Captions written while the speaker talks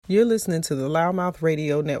You're listening to the LouddMouth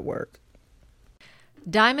Radio Network.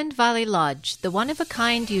 Diamond Valley Lodge, the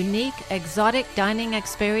one-of-a-kind, unique, exotic dining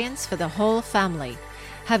experience for the whole family.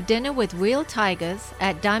 Have dinner with real tigers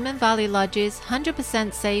at Diamond Valley Lodge's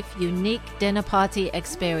 100% safe, unique dinner party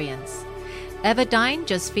experience. Ever dine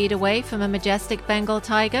just feet away from a majestic Bengal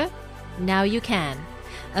tiger? Now you can.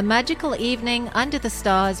 A magical evening under the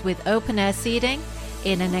stars with open-air seating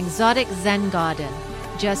in an exotic Zen garden,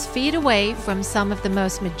 just feet away from some of the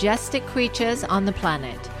most majestic creatures on the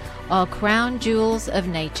planet, all crown jewels of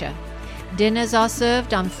nature. Dinners are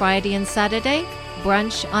served on Friday and Saturday,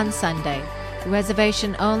 brunch on Sunday.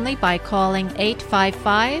 Reservation only by calling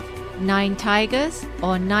 855-9-TIGERS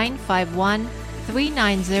or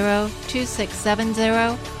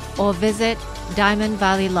 951-390-2670 or visit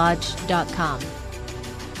diamondvalleylodge.com.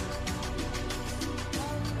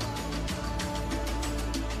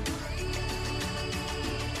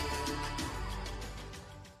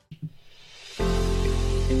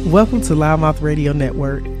 Welcome to LouddMouth Radio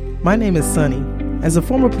Network. My name is Sunny. As a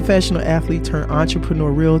former professional athlete turned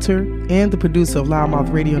entrepreneur realtor and the producer of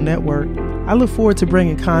LouddMouth Radio Network, I look forward to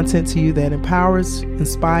bringing content to you that empowers,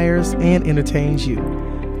 inspires, and entertains you.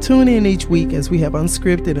 Tune in each week as we have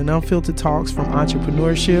unscripted and unfiltered talks from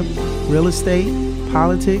entrepreneurship, real estate,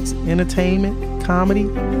 politics, entertainment, comedy,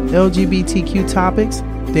 LGBTQ topics,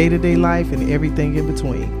 day-to-day life, and everything in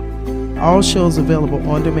between. All shows available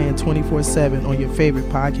on demand 24/7 on your favorite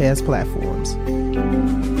podcast platforms.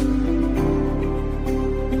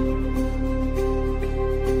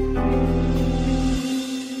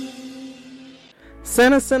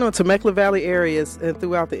 San Jacinto, Temecula Valley areas, and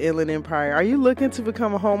throughout the Inland Empire. Are you looking to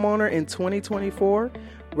become a homeowner in 2024?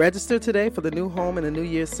 Register today for the New Home in the New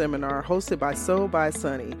Year seminar hosted by Soul by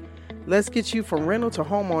Sunny. Let's get you from rental to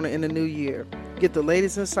homeowner in the new year. Get the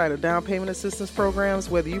latest insight of down payment assistance programs,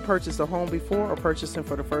 whether you purchased a home before or purchasing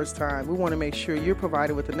for the first time. We want to make sure you're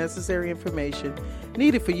provided with the necessary information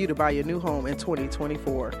needed for you to buy your new home in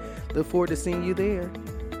 2024. Look forward to seeing you there.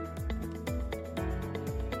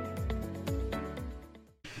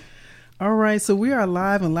 All right, so we are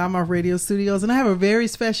live in LouddMouth Radio Studios, and I have a very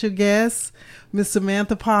special guest, Miss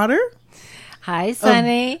Samantha Potter. Hi,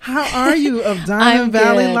 Sunny. How are you of Diamond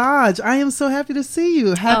Valley Lodge? I am so happy to see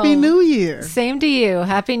you. Happy New Year. Same to you.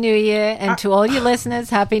 Happy New Year. And to all your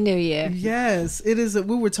listeners, Happy New Year. Yes, it is.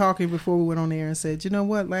 We were talking before we went on air and said, you know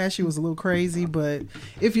what? Last year was a little crazy, but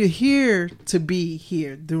if you're here to be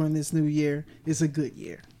here during this new year, it's a good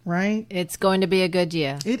year, right? It's going to be a good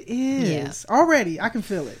year. It is. Yeah. Already, I can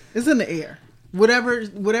feel it. It's in the air.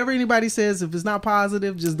 Whatever anybody says, if it's not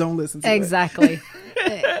positive, just don't listen to it. Exactly.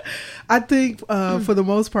 I think for the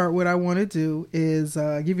most part, what I want to do is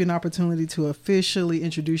give you an opportunity to officially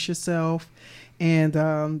introduce yourself and,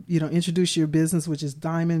 introduce your business, which is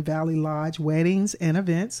Diamond Valley Lodge Weddings and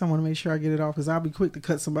Events. I want to make sure I get it off because I'll be quick to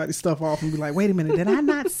cut somebody's stuff off and be like, wait a minute, did I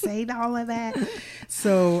not say all of that?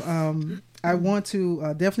 So I want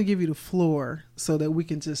to definitely give you the floor so that we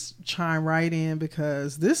can just chime right in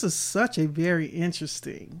because this is such a very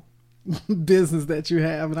interesting business that you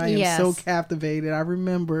have, and I am so captivated. I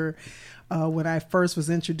remember when I first was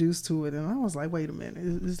introduced to it, and I was like, wait a minute,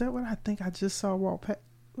 is that what I think I just saw walk past?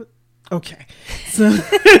 Okay. So,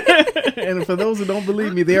 and for those who don't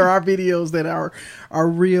believe me, there are videos that are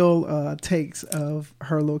real takes of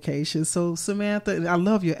her location. So Samantha, I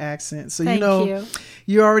love your accent. So Thank you.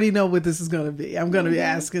 You already know what this is going to be. I'm going to be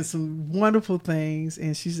asking some wonderful things,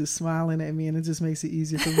 and she's just smiling at me, and it just makes it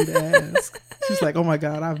easier for me to ask. She's like, oh my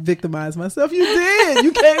God, I victimized myself. You did.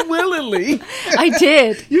 You came willingly. I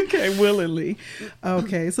did. You came willingly.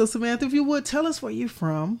 Okay. So Samantha, if you would, tell us where you're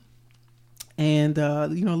from. And, a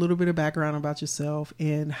little bit of background about yourself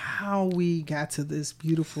and how we got to this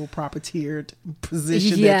beautiful propertiered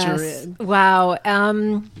position that you're in. Wow.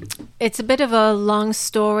 It's a bit of a long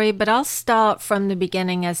story, but I'll start from the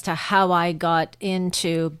beginning as to how I got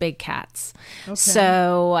into big cats. Okay.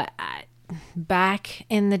 So back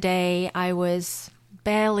in the day, I was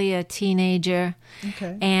barely a teenager.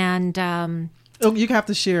 Okay. And you have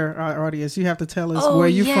to share our audience. You have to tell us where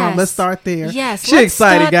you're from. Let's start there. Yes. She's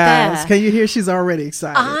excited, guys. There. Can you hear? She's already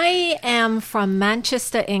excited. I am from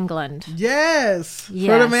Manchester, England. Yes. For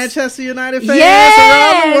the Manchester United fans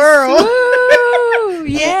around the world. Woo!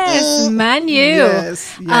 Yes. Man U.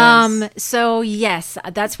 Yes. So yes,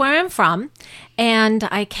 that's where I'm from. And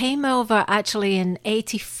I came over actually in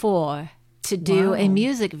 1984 to do a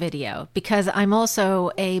music video because I'm also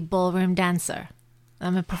a ballroom dancer.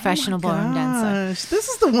 I'm a professional ballroom dancer. This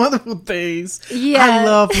is the wonderful things. Yeah. I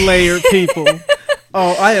love layered people.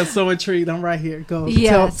 Oh, I am so intrigued. I'm right here. Go.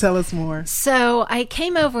 Yes. Tell us more. So I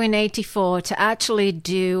came over in 84 to actually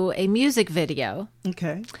do a music video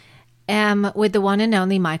Okay. with the one and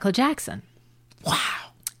only Michael Jackson. Wow.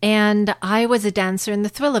 And I was a dancer in the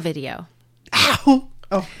Thriller video. Ow.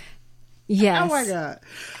 Oh. Yes. Oh, my God.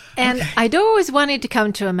 And I'd always wanted to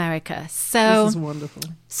come to America. So This is wonderful.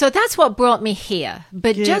 So that's what brought me here.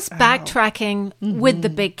 But Get just out. backtracking with the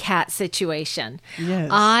big cat situation. Yes.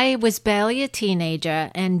 I was barely a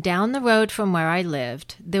teenager, and down the road from where I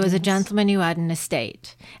lived, there was a gentleman who had an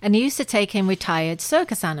estate. And he used to take in retired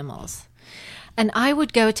circus animals. And I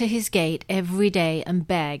would go to his gate every day and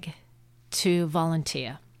beg to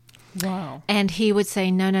volunteer. Wow. And he would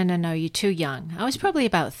say, no, you're too young. I was probably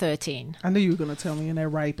about 13. I knew you were going to tell me in that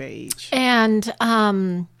ripe age. And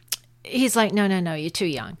he's like, no, you're too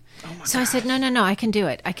young. So I said, no, I can do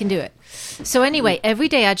it. So anyway, every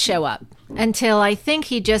day I'd show up until I think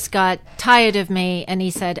he just got tired of me and he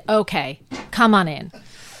said, okay, come on in.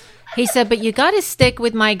 He said, but you got to stick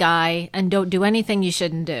with my guy and don't do anything you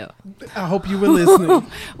shouldn't do. I hope you were listening.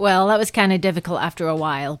 Well, that was kind of difficult after a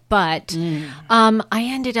while, but I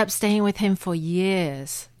ended up staying with him for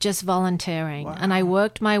years, just volunteering. Wow. And I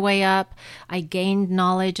worked my way up. I gained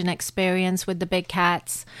knowledge and experience with the big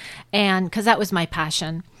cats, and because that was my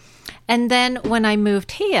passion. And then when I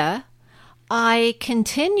moved here, I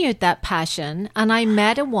continued that passion, and I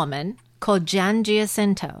met a woman called Jan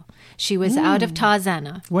Giacinto. She was out of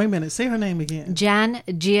Tarzana. Wait a minute. Say her name again. Jan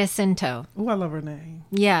Giacinto. Oh, I love her name.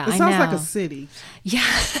 Yeah, It I sounds know. like a city. Yeah.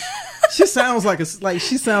 She sounds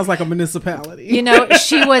like a municipality. You know,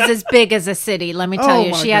 she was as big as a city, let me tell Oh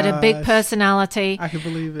you. my She had a big gosh. personality. I can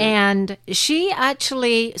believe it. And she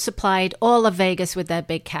actually supplied all of Vegas with their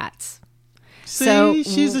big cats. See, so-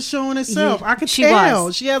 she's a show in itself. Yeah, I could she tell.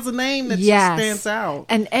 was. She has a name that Yes. just stands out.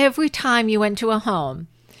 And every time you went to a home,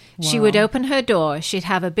 she would open her door, she'd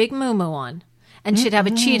have a big muumuu on, and she'd have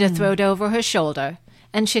a cheetah thrown over her shoulder,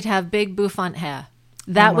 and she'd have big bouffant hair.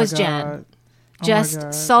 That Oh my was God. Jan. Oh my Just God.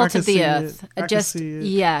 I salt can of the see earth. it. I can Just see it.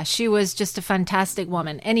 yeah, she was just a fantastic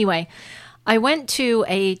woman. Anyway, I went to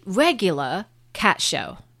a regular cat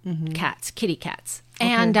show, kitty cats,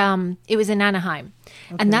 and it was in Anaheim,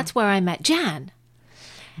 and that's where I met Jan.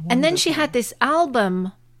 And then she had this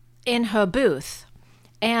album in her booth,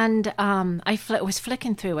 and I was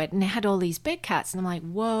flicking through it, and it had all these big cats, and I'm like,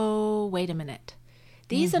 whoa, wait a minute.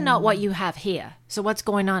 These are not what you have here. So what's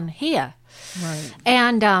going on here? Right.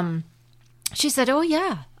 And she said, oh,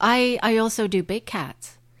 yeah, I also do big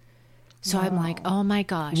cats. So I'm like, oh, my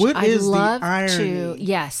gosh. What I'd is the love irony?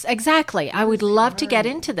 Yes, exactly. I would love to get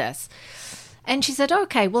into this. And she said,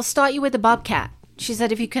 okay, we'll start you with a bobcat. She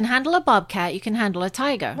said, if you can handle a bobcat, you can handle a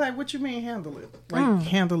tiger. Like, what you mean handle it? Like,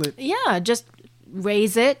 handle it. Yeah, just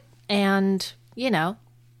raise it and,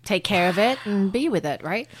 take care of it and be with it,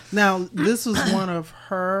 right? Now, this was one of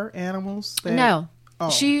her animals? No. Oh.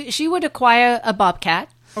 She would acquire a bobcat.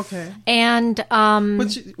 Okay. And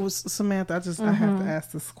But Samantha, I have to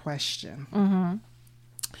ask this question.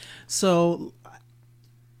 So,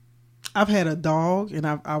 I've had a dog, and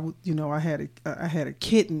I had a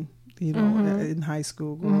kitten, in high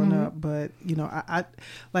school growing up. But I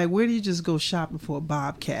like, where do you just go shopping for a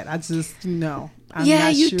bobcat? I just I'm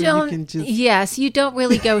not you sure don't. you can just. Yes, you don't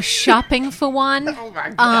really go shopping for one. Oh my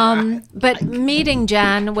God. But meeting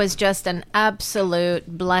Jan was just an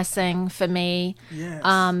absolute blessing for me. Yes.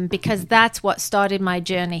 Because that's what started my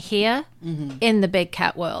journey here in the big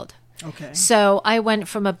cat world. Okay. So I went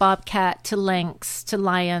from a bobcat to lynx to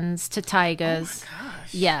lions to tigers. Oh my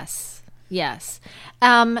gosh. Yes.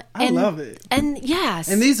 I love it. And yes.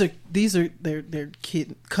 And these are their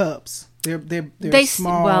kitten cubs. They're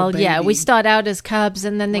small. Well, yeah, we baby. start out as cubs,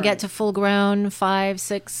 and then they Right. get to full grown 500,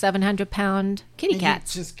 600, 700-pound kitty And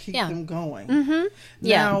cats. You just keep Yeah. them going.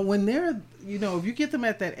 Yeah. Now, when they're if you get them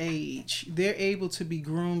at that age, they're able to be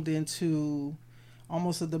groomed into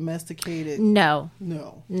almost a domesticated. No,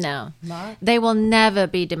 No, not. They will never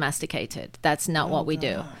be domesticated. That's not what we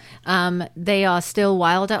do. They are still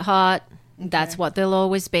wild at heart. That's what they'll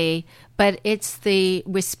always be. But it's the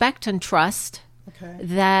respect and trust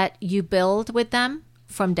that you build with them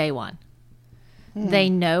from day one. They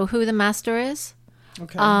know who the master is.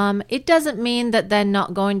 Okay. It doesn't mean that they're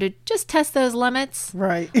not going to just test those limits.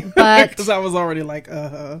 Right. But Because I was already like,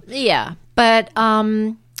 yeah. But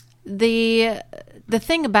the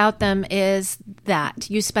thing about them is that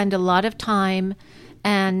you spend a lot of time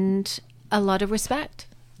and a lot of respect.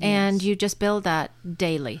 Yes. And you just build that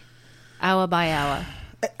daily, hour by hour.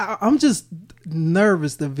 I'm just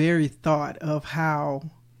nervous, the very thought of how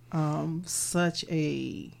such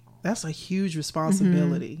a That's a huge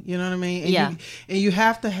responsibility. You know what I mean? And Yeah. you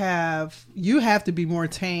have to be more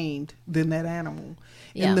tamed than that animal.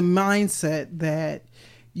 Yeah. And the mindset that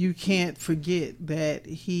you can't forget that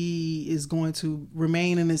he is going to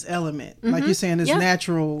remain in his element. Like you're saying, his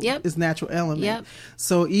natural element. Yep.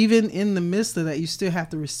 So even in the midst of that, you still have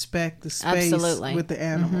to respect the space with the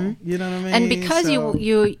animal. You know what I mean? And because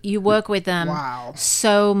you work with them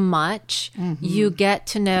so much, you get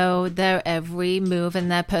to know their every move and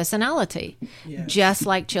their personality, just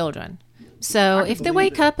like children. So if they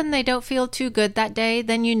wake up and they don't feel too good that day,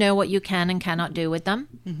 then you know what you can and cannot do with them,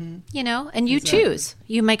 you know, and you choose.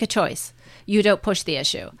 You make a choice. You don't push the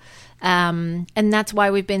issue. And that's why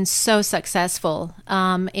we've been so successful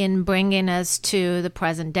in bringing us to the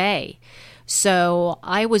present day. So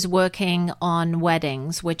I was working on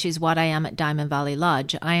weddings, which is what I am at Diamond Valley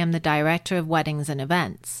Lodge. I am the director of weddings and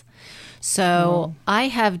events. So I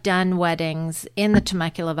have done weddings in the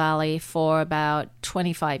Temecula Valley for about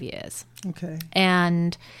 25 years. Okay.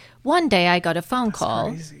 And one day I got a phone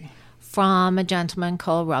call from a gentleman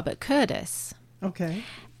called Robert Curtis. Okay.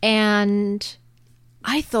 And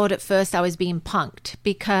I thought at first I was being punked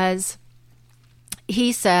because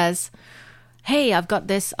he says, hey, I've got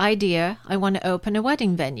this idea. I want to open a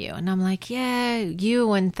wedding venue. And I'm like, yeah,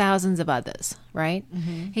 you and thousands of others, right?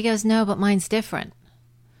 He goes, no, but mine's different.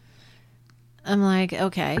 I'm like,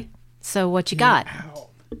 okay, so what you got?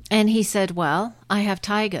 And he said, well, I have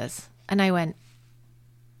tigers. And I went,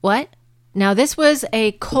 what? Now, this was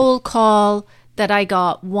a cold call that I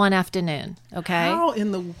got one afternoon, okay? How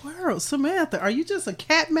in the world? Samantha, are you just a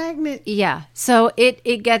cat magnet? Yeah, so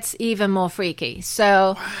it gets even more freaky.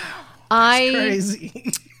 So That's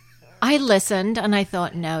crazy. I listened and I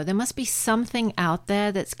thought, no, there must be something out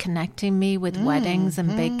there that's connecting me with weddings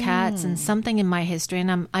and big cats and something in my history.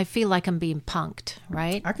 And I feel like I'm being punked,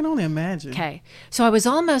 right? I can only imagine. Okay. So I was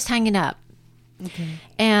almost hanging up. Okay.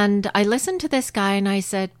 And I listened to this guy and I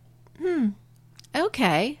said,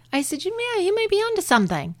 okay. I said, yeah, you may be onto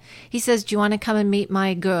something. He says, do you want to come and meet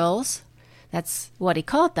my girls? That's what he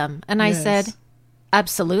called them. And I said,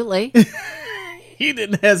 absolutely. He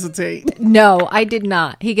didn't hesitate. No, I did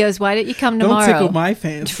not. He goes, why don't you come tomorrow? Don't tickle my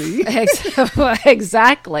fancy.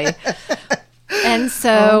 Exactly. And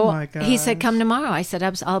so he said, come tomorrow. I said,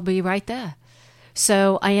 I'll be right there.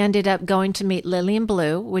 So I ended up going to meet Lily and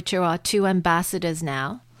Blue, which are our two ambassadors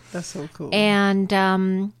now. That's so cool. And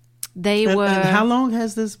they were... And how long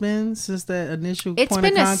has this been since that initial point of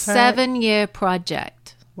contact? It's been a 7-year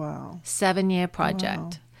project. Wow. 7-year project.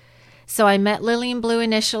 Wow. So I met Lily and Blue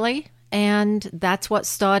initially. And that's what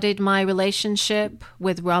started my relationship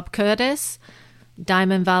with Rob Curtis,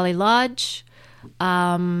 Diamond Valley Lodge.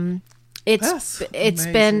 It's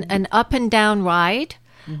been an up and down ride,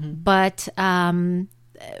 but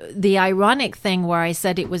the ironic thing where I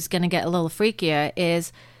said it was going to get a little freakier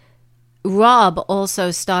is Rob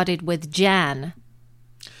also started with Jan.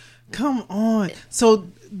 Come on. So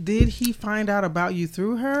did he find out about you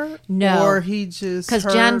through her? No. Or he just because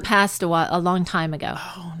Jan passed a long time ago.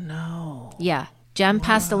 Oh, no. Yeah. Jan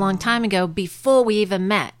passed a long time ago before we even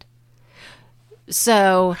met.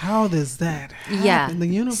 So how does that happen? Yeah. The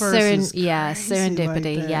universe is crazy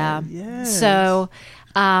serendipity. Like that. Yeah. Yes.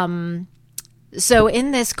 So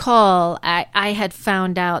in this call, I had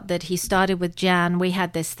found out that he started with Jan. We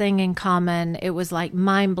had this thing in common. It was like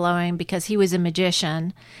mind-blowing because he was a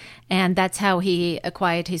magician. And that's how he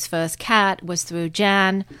acquired his first cat, was through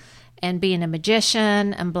Jan and being a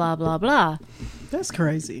magician and blah, blah, blah. That's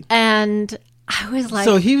crazy. And I was like...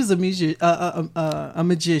 So he was a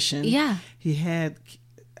magician. Yeah. He had...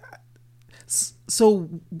 So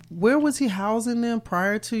where was he housing them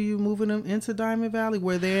prior to you moving them into Diamond Valley?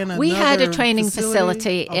 Were they in another We had a training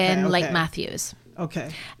facility okay, in Lake Matthews.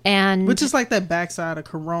 Okay. And which is like that backside of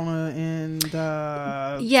Corona and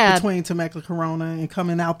between Temecula, Corona, and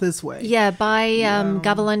coming out this way. Yeah, by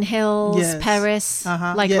Gavilan Hills, Paris,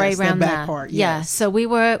 right around that back there. Part, Yeah, so we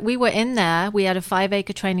were in there. We had a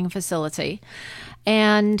 5-acre training facility,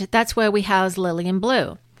 and that's where we housed Lily and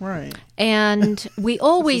Blue. Right. And we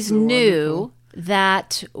always knew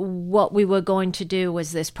that what we were going to do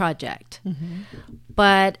was this project.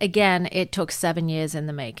 But again, it took 7 years in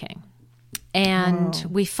the making. And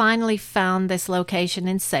we finally found this location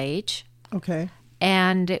in Sage. Okay.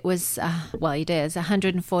 And it was, it is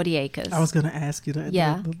 140 acres. I was going to ask you that.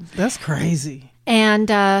 Yeah. That's crazy. And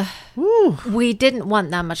we didn't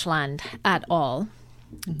want that much land at all.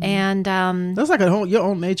 And that's like your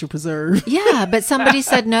own nature preserve. Yeah, but somebody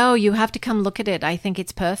said, no, you have to come look at it. I think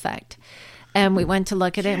it's perfect. And we went to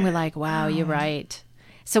look at it and we're like, wow, you're right.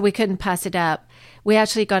 So we couldn't pass it up. We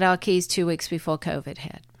actually got our keys 2 weeks before COVID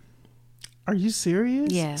hit. Are you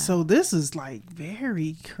serious? Yeah. So this is like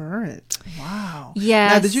very current. Wow.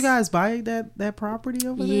 Yes. Now, did you guys buy that property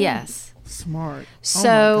over there? Yes. Smart. So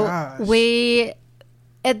oh my gosh. we,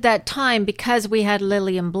 at that time, because we had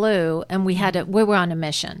Lily and Blue, and we were on a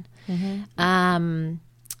mission.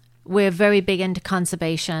 We're very big into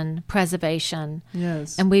conservation, preservation.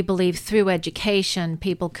 Yes. And we believe through education,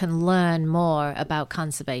 people can learn more about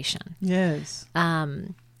conservation. Yes.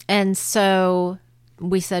 And so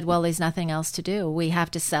we said, well, there's nothing else to do. We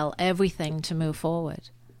have to sell everything to move forward,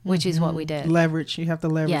 which is what we did. Leverage. You have to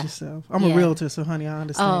leverage yourself. I'm a realtor, so honey, I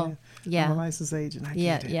understand. I'm a licensed agent. I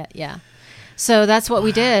get it. Yeah. So that's what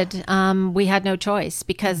we did. We had no choice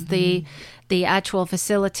because the actual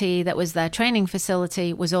facility that was their training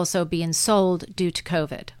facility was also being sold due to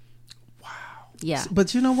COVID. Wow. Yeah.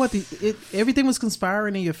 But you know what? Everything was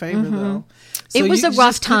conspiring in your favor, though. So it was a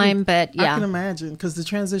rough time, but yeah. I can imagine, because the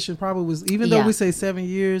transition probably was, even though we say 7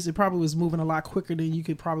 years, it probably was moving a lot quicker than you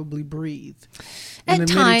could probably breathe. At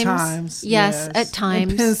times, yes, at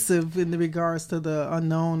times. And pensive in regards to the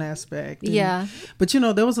unknown aspect. And, but,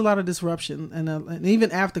 there was a lot of disruption. And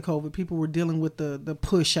even after COVID, people were dealing with the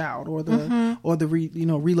push out or the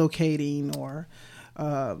relocating or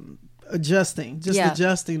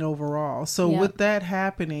adjusting overall. So with that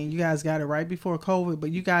happening, you guys got it right before COVID,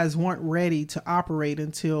 but you guys weren't ready to operate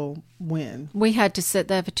until when? We had to sit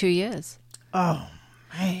there for 2 years. Oh,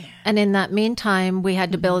 man. And in that meantime, we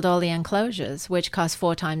had to build all the enclosures, which cost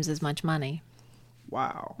 4 times as much money.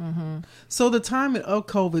 Wow. So the timing of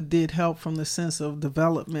COVID did help from the sense of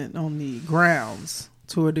development on the grounds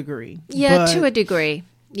to a degree. Yeah, to a degree.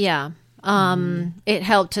 Yeah. It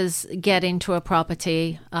helped us get into a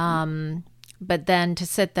property. But then to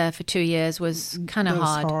sit there for 2 years was kind of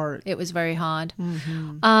hard. It was very hard.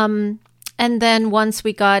 And then once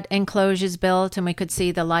we got enclosures built and we could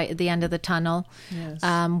see the light at the end of the tunnel,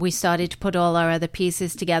 we started to put all our other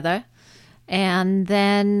pieces together. And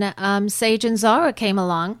then Sage and Zara came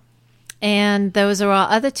along, and those are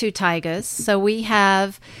our other 2 tigers. So we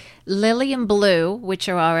have Lily and Blue, which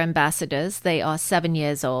are our ambassadors. They are 7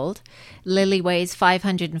 years old. Lily weighs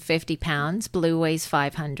 550 pounds. Blue weighs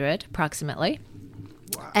 500 approximately.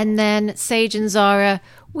 Wow. And then Sage and Zara,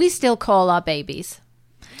 we still call our babies.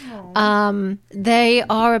 They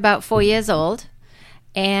are about 4 years old,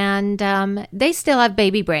 and they still have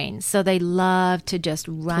baby brains. So they love to just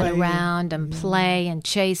run around and play and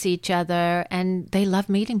chase each other, and they love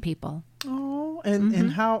meeting people. Oh,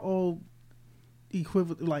 and how old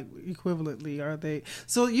equivalently are they?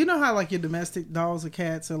 So you know how like your domestic dogs or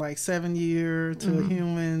cats are like 7 year to a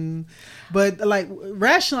human, but like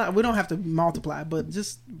rational, we don't have to multiply, but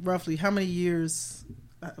just roughly how many years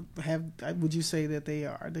would you say that they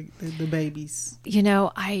are the babies?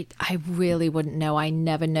 I really wouldn't know. I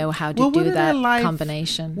never know how to do that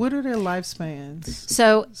combination. What are their lifespans?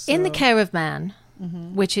 So in the care of man,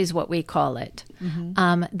 which is what we call it,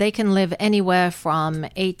 they can live anywhere from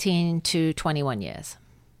 18 to 21 years.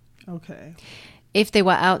 Okay. If they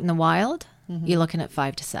were out in the wild, you're looking at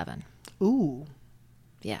 5 to 7. Ooh.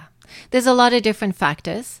 Yeah. There's a lot of different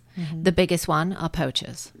factors. The biggest one are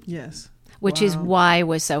poachers. Yes. Which is why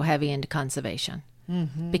we're so heavy into conservation.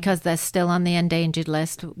 Because they're still on the endangered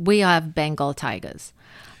list. We have Bengal tigers.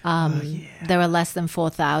 There are less than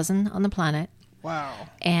 4,000 on the planet. Wow.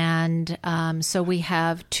 And so we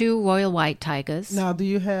have 2 royal white tigers. Now, do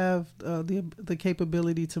you have the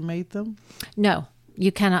capability to mate them? No.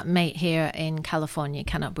 You cannot mate here in California. You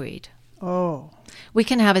cannot breed. Oh. We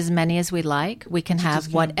can have as many as we like. We can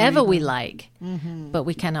have whatever we like. But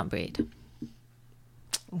we cannot breed.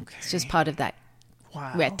 Okay. It's just part of that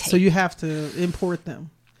red tape. So you have to import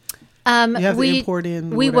them. You have to import in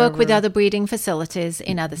we work with other breeding facilities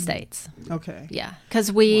in other states. Okay. Yeah,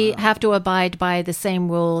 because we have to abide by the same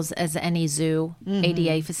rules as any zoo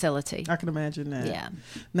ADA facility. I can imagine that. Yeah.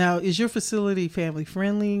 Now, is your facility family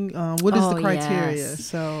friendly? What is the criteria? Yes.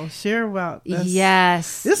 So share about.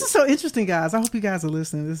 Yes. This is so interesting, guys. I hope you guys are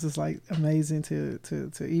listening. This is like amazing to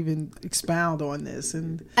even expound on this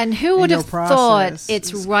and who would have thought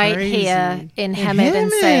it's right crazy. Here in Hemet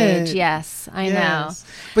and Sage? Yes, I know.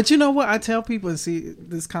 But you know what I tell people, and see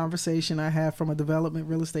this conversation I have from a development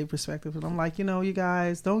real estate perspective, and I'm like, you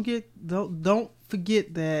guys don't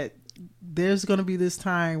forget that there's going to be this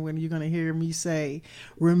time when you're going to hear me say,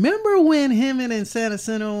 remember when Hemet and San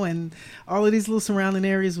Jacinto and all of these little surrounding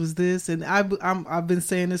areas was this? And I've been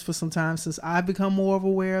saying this for some time since I've become more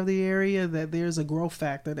aware of the area, that there's a growth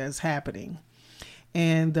factor that's happening.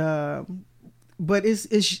 And but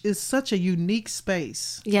it's such a unique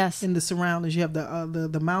space. Yes. In the surroundings, you have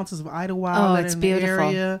the mountains of Idlewild. Oh, that it's in beautiful. The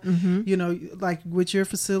area. Mm-hmm. You know, like with your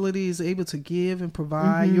facility is able to give and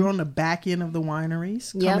provide. Mm-hmm. You're on the back end of the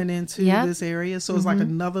wineries coming into this area, so it's like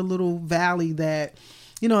another little valley that.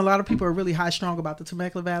 You know, a lot of people are really high strong about the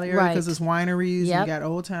Temecula Valley area because it's wineries. You got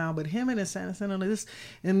Old Town, but Hemet and San Jacinto,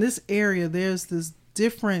 in this area, there's this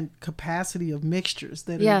different capacity of mixtures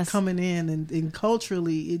that are coming in, and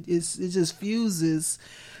culturally, it just fuses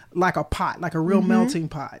like a pot, like a real melting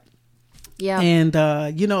pot. Yeah,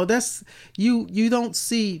 and you know, that's you don't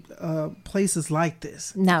see places like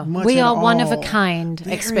this. No, we are one of a kind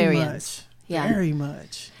experience. Very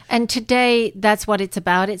much. And today, that's what it's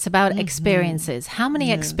about. It's about experiences. How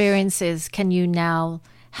many experiences can you now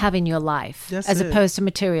have in your life as opposed to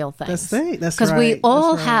material things? That's because we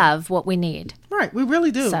all have what we need. Right, we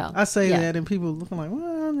really do. So, I say that, and people looking like,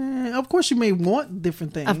 well, man, of course you may want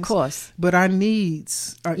different things. Of course. But our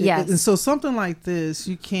needs are, and so something like this,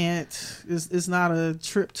 you can't, it's not a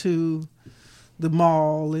trip to the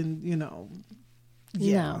mall and, you know,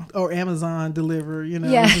 or Amazon deliver, you know,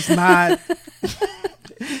 it's not...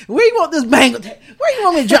 Where you want this bangle? Where you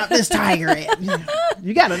want me to drop this tiger at?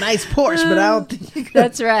 You got a nice Porsche, but I don't think you can.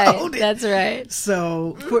 That's right. That's right.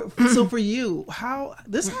 So for you, how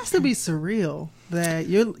this has to be surreal that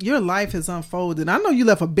your life has unfolded. I know you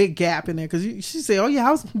left a big gap in there because she said, "Oh yeah,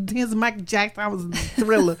 I was dancing Michael Jackson. I was in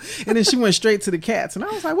Thriller," and then she went straight to the Cats, and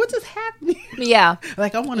I was like, "What just happened?" Yeah,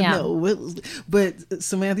 like I want to know what was. But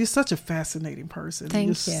Samantha, you're such a fascinating person. Thank you.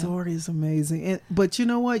 Your story is amazing, but you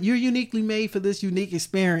know what? You're uniquely made for this unique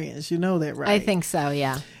experience. You know that, right? I think so.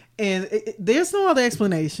 Yeah. And there's no other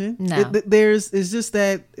explanation. No. It's just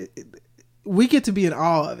that we get to be in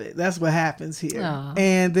awe of it. That's what happens here. Aww.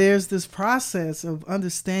 And there's this process of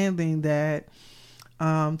understanding that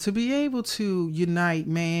to be able to unite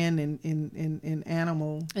man and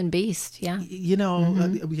animal and beast, you know,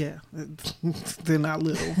 they're not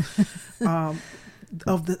little.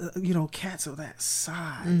 Of the cats of that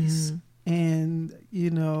size, and you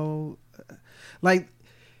know, like.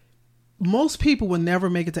 Most people would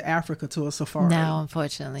never make it to Africa to a safari. No,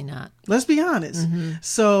 unfortunately not. Let's be honest.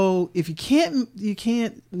 So if you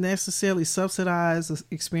can't necessarily subsidize an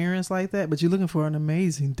experience like that, but you're looking for an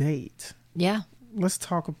amazing date. Yeah. Let's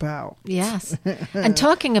talk about. Yes. And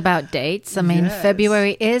talking about dates, I mean,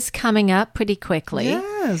 February is coming up pretty quickly.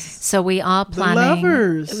 Yes. So we are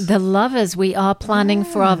planning. The lovers. We are planning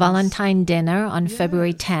for our Valentine dinner on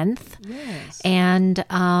February 10th. Yes.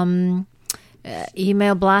 And,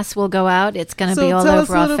 email blasts will go out. It's going to be all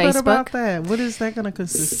over our Facebook. Bit about that. What is that going to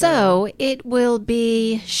consist of? So it will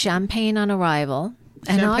be champagne on arrival.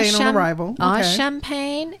 Champagne on arrival. Okay. Our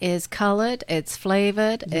champagne is colored. It's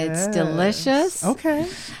flavored. It's delicious. Okay.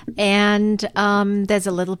 And there's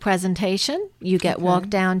a little presentation. You get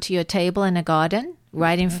walked down to your table in a garden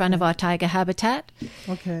right in front of our tiger habitat.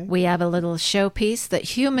 Okay. We have a little showpiece that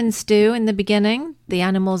humans do in the beginning. The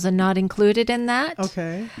animals are not included in that.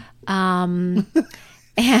 Okay. And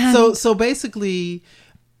so basically,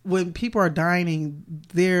 when people are dining,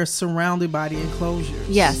 they're surrounded by the enclosures.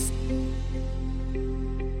 Yes.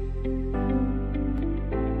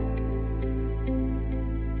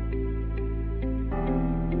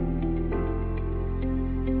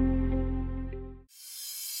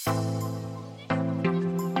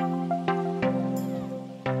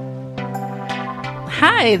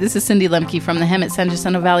 Hi, this is Cindy Lemke from the Hemet San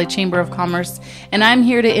Jacinto Valley Chamber of Commerce, and I'm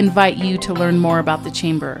here to invite you to learn more about the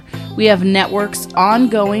Chamber. We have networks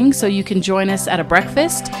ongoing, so you can join us at a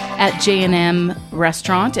breakfast at J&M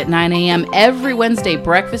Restaurant at 9 a.m. every Wednesday.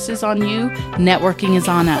 Breakfast is on you, networking is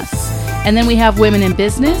on us. And then we have Women in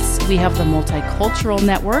Business, we have the Multicultural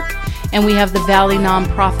Network, and we have the Valley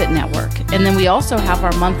Nonprofit Network. And then we also have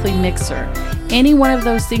our monthly mixer. Any one of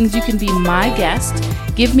those things, you can be my guest.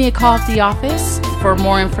 Give me a call at the office for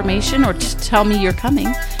more information or tell me you're coming.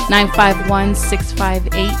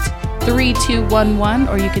 951-658-3211,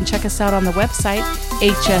 or you can check us out on the website,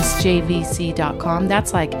 hsjvc.com.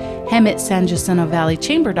 That's like Hemet San Jacinto Valley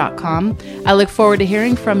Chamber.com. I look forward to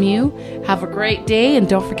hearing from you. Have a great day, and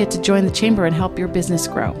don't forget to join the Chamber and help your business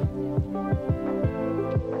grow.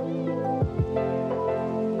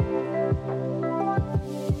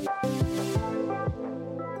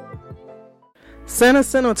 San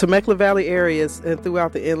Jacinto and Temecula Valley areas and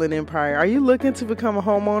throughout the Inland Empire. Are you looking to become a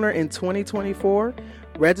homeowner in 2024?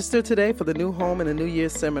 Register today for the New Home in the New Year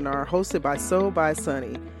seminar hosted by Soul by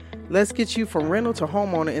Sunny. Let's get you from rental to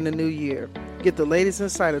homeowner in the new year. Get the latest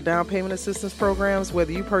insight of down payment assistance programs,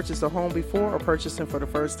 whether you purchased a home before or purchasing for the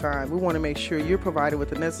first time. We want to make sure you're provided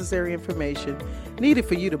with the necessary information needed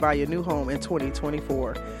for you to buy your new home in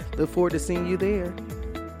 2024. Look forward to seeing you there.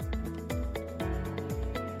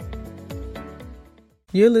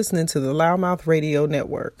 You're listening to the LouddMouth Radio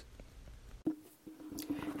Network.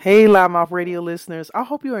 Hey, LouddMouth Radio listeners. I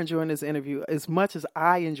hope you're enjoying this interview as much as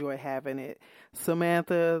I enjoy having it.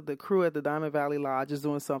 Samantha, the crew at the Diamond Valley Lodge, is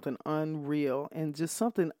doing something unreal and just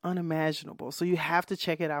something unimaginable. So you have to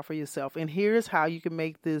check it out for yourself. And here's how you can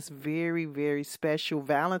make this very, very special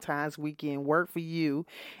Valentine's weekend work for you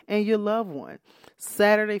and your loved one.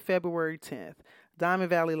 Saturday, February 10th. Diamond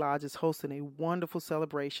Valley Lodge is hosting a wonderful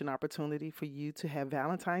celebration opportunity for you to have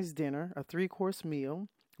Valentine's dinner, a 3-course meal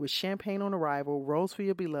with champagne on arrival, rose for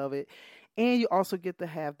your beloved, and you also get to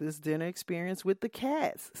have this dinner experience with the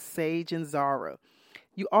cats, Sage and Zara.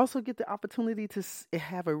 You also get the opportunity to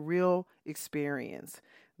have a real experience.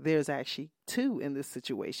 There's actually 2 in this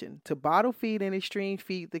situation. To bottle feed and extreme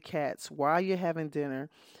feed the cats while you're having dinner.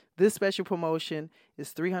 This special promotion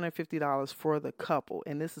is $350 for the couple,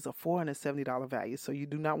 and this is a $470 value, so you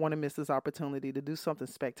do not want to miss this opportunity to do something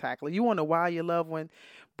spectacular. You want to wow your loved one,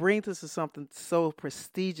 bring this to something so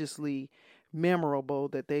prestigiously memorable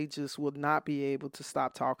that they just will not be able to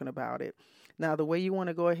stop talking about it. Now, the way you want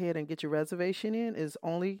to go ahead and get your reservation in is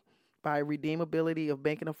only by redeemability of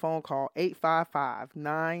making a phone call,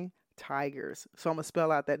 855-9-TIGERS. So I'm going to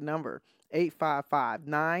spell out that number.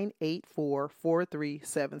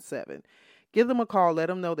 855-984-4377. Give them a call. Let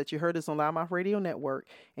them know that you heard this on LouddMouth Radio Network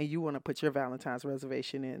and you want to put your Valentine's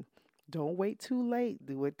reservation in. Don't wait too late.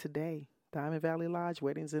 Do it today. Diamond Valley Lodge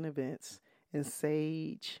Weddings and Events in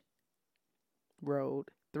Sage Road,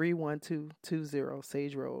 31220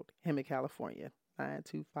 Sage Road, Hemet, California,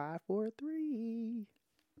 92543.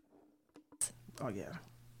 Oh, yeah.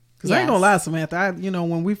 Because I ain't gonna lie, Samantha.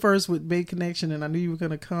 When we first made connection, and I knew you were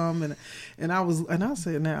gonna come, and I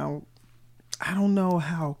said, now, I don't know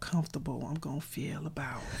how comfortable I'm gonna feel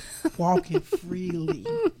about walking freely.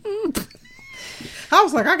 I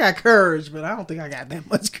was like, I got courage, but I don't think I got that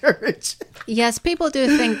much courage. Yes, people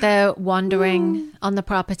do think they're wandering on the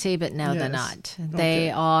property, but no, they're not.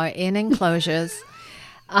 They are in enclosures.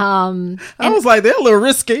 I was like, they're a little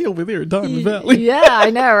risky over there in Diamond Valley. Yeah,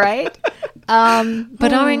 I know, right?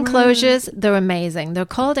 But our enclosures, they're amazing. They're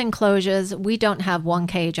called enclosures. We don't have one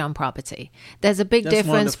cage on property. There's a big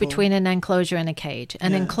difference between an enclosure and a cage.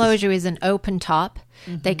 An enclosure is an open top.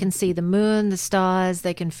 Mm-hmm. They can see the moon, the stars.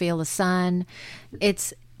 They can feel the sun.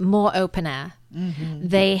 It's more open air. Mm-hmm.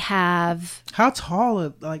 They have... How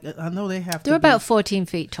tall? I know they have to They're about 14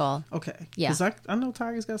 feet tall. Okay. Yeah. Because I know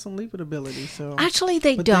tigers got some leaping ability. So actually,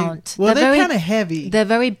 they don't. They're kind of heavy. They're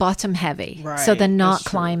very bottom heavy. Right. So they're not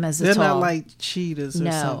climbers at all. They're not like cheetahs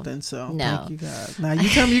or something. So no. Thank you, God. Now, you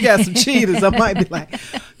tell me you got some cheetahs, I might be like,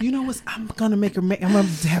 you know what? I'm going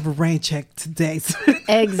to have a rain check today.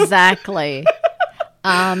 Exactly.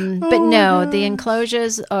 But no, the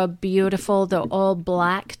enclosures are beautiful. They're all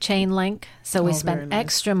black chain link. So we spent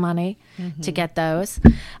extra money to get those.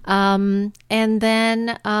 And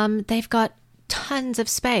then they've got tons of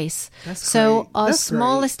space. That's great. Our That's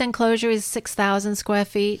smallest great. Enclosure is 6,000 square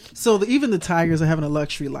feet. So even the tigers are having a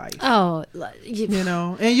luxury life. Oh,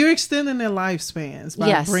 and you're extending their lifespans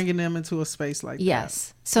by bringing them into a space like that.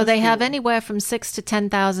 Yes. So they have anywhere from 6,000 to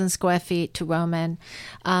 10,000 square feet to roam in.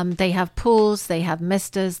 They have pools, they have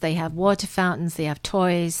misters, they have water fountains, they have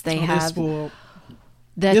toys, they have...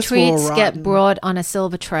 Their treats get brought on a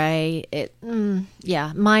silver tray.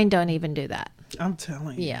 Mine don't even do that. I'm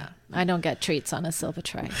telling you. Yeah, I don't get treats on a silver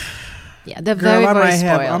tray. Yeah, they're very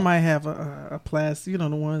spoiled. I might have a plastic, the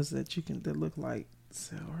ones that that look like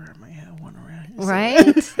silver. I might have one around here.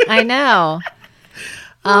 Right? I know.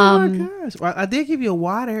 Oh my gosh. Well, I did give you a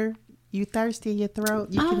water. You thirsty in your throat?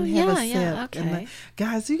 You can have a sip. Yeah, okay.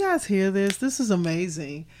 Guys, you guys hear this? This is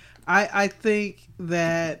amazing. I think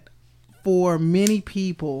that for many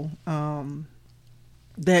people,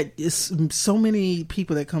 that is so many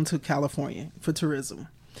people that come to California for tourism,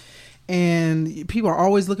 and people are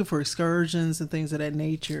always looking for excursions and things of that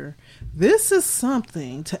nature. This is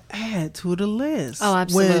something to add to the list. Oh,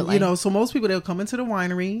 absolutely. So most people, they'll come into the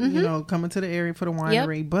winery, come into the area for the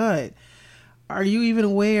winery, but are you even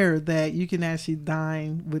aware that you can actually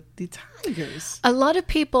dine with the tigers? A lot of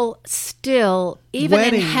people still, even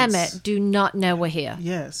in Hemet, do not know we're here.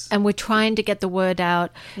 Yes. And we're trying to get the word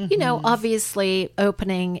out. Mm-hmm. Obviously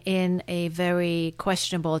opening in a very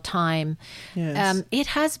questionable time. Yes. It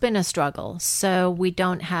has been a struggle. So we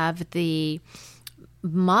don't have the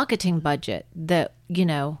marketing budget that,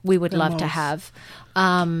 we would love to have.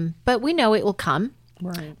 But we know it will come.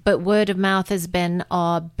 Right. But word of mouth has been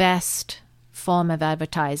our best form of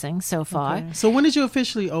advertising so far. Okay. So when did you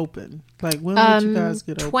officially open? Like when did you guys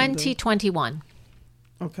get open? 2021.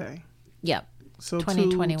 Okay. Yep. So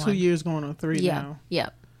 2021. 2 years going on 3 now.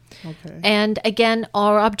 Yep. Okay. And again,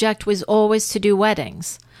 our object was always to do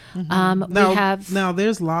weddings. Now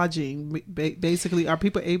there's lodging. Basically, are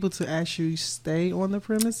people able to actually stay on the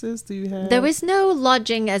premises? Do you have? There is no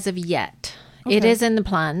lodging as of yet. Okay. It is in the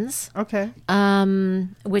plans. Okay.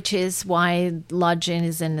 Which is why lodging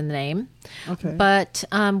is in the name. Okay. But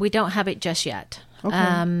we don't have it just yet.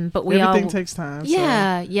 Okay. But everything takes time.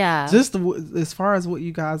 Yeah, so. yeah. Just as far as what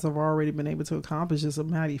you guys have already been able to accomplish is a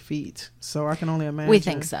mighty feat. So I can only imagine. We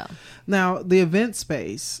think so. Now the event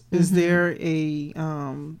space, is there a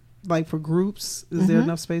like for groups? Is there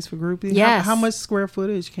enough space for grouping? Yes. How much square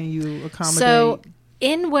footage can you accommodate? So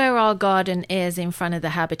in where our garden is in front of the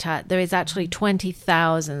habitat, there is actually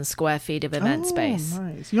 20,000 square feet of event space.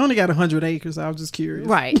 Nice. You only got 100 acres. I was just curious.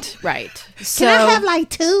 Right. So, can I have like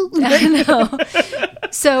 2? No.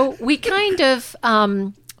 So we kind of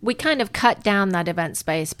cut down that event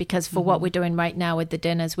space because for what we're doing right now with the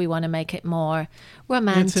dinners, we want to make it more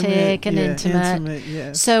romantic and intimate.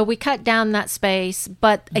 Yes. So we cut down that space.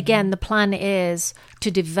 But again, the plan is to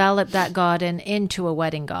develop that garden into a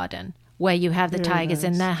wedding garden where you have the tigers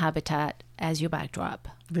in their habitat as your backdrop.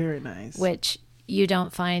 Very nice. Which you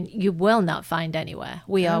will not find anywhere.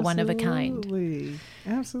 We are one of a kind.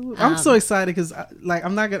 Absolutely. I'm so excited because I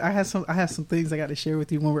have some things I got to share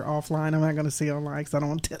with you when we're offline. I'm not going to say online because I don't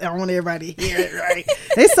want everybody to hear it, right?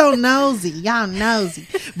 They're so nosy. Y'all nosy.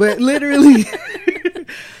 But literally,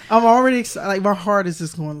 I'm already excited. Like my heart is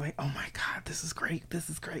just going like, oh my God, this is great. This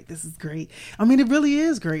is great. This is great. I mean, it really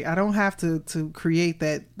is great. I don't have to create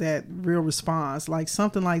that real response. Like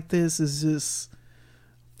something like this is just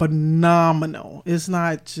phenomenal. It's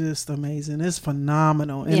not just amazing. It's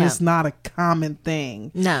phenomenal. And it's not a common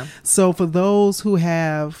thing. No. So for those who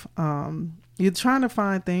have, you're trying to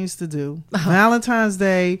find things to do. Valentine's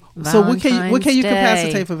Day. So what can you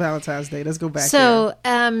capacitate for Valentine's Day? Let's go back there.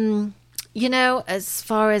 So, as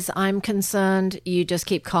far as I'm concerned, you just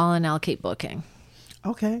keep calling, I'll keep booking.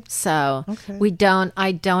 Okay. So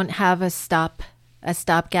I don't have a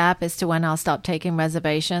stopgap as to when I'll stop taking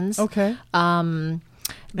reservations. Okay.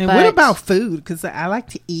 And what about food? Because I like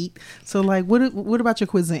to eat. So, like, what about your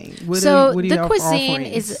cuisine? The cuisine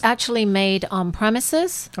is actually made on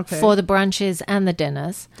premises for the brunches and the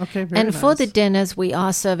dinners. Okay, for the dinners, we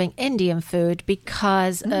are serving Indian food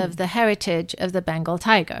because of the heritage of the Bengal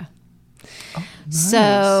tiger. Oh, nice.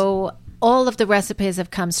 So, all of the recipes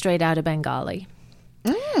have come straight out of Bengali.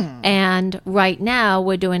 And right now,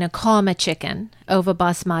 we're doing a korma chicken over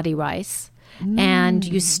basmati rice. And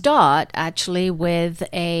you start actually with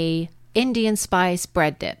a Indian spice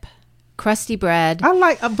bread dip, crusty bread. I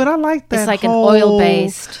like that. It's like an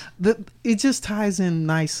oil-based. It just ties in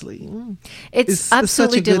nicely. It's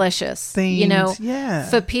absolutely delicious. Thing.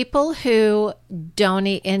 For people who don't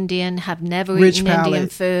eat Indian, have never eaten Indian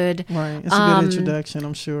food. Right. It's a good introduction,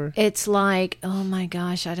 I'm sure. It's like, oh my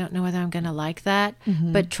gosh, I don't know whether I'm going to like that.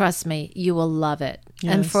 But trust me, you will love it.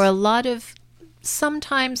 Yes. And for a lot of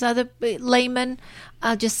sometimes other laymen,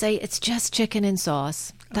 I'll just say it's just chicken and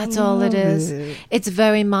sauce. That's all it is. It's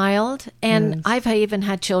very mild. And I've even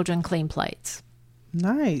had children clean plates.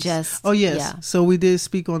 Nice. So we did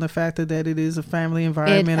speak on the fact that it is a family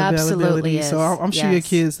environment availability. Is. So I'm sure your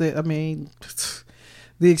kids,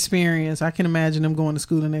 the experience, I can imagine them going to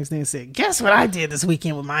school the next day and saying, guess what I did this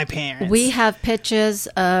weekend with my parents? We have pictures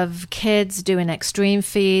of kids doing extreme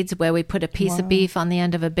feeds where we put a piece of beef on the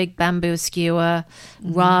end of a big bamboo skewer.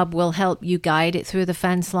 Rob will help you guide it through the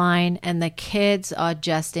fence line. And the kids are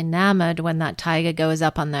just enamored when that tiger goes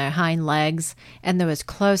up on their hind legs. And they're as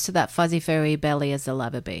close to that fuzzy furry belly as they'll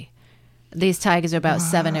ever be. These tigers are about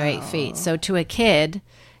 7 or 8 feet. So to a kid,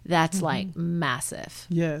 that's like massive.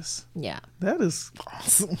 Yes. Yeah. That is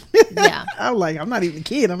awesome. Yeah. I'm not even a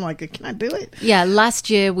kid. I'm like, can I do it? Yeah. Last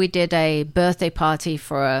year we did a birthday party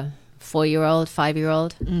for a 4-year-old,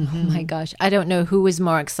 5-year-old. Oh my gosh. I don't know who was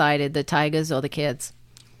more excited, the tigers or the kids.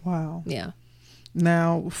 Wow. Yeah.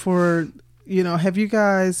 Now have you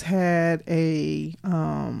guys had a,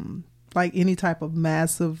 like any type of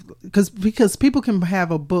massive, because people can have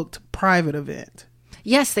a booked private event.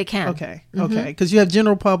 Yes, they can. Okay. Because you have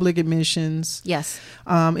general public admissions. Yes.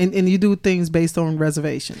 And you do things based on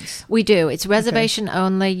reservations. We do. It's reservation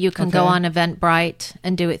only. You can go on Eventbrite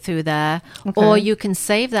and do it through there. Or you can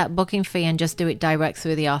save that booking fee and just do it direct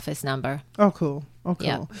through the office number. Oh, cool. Okay.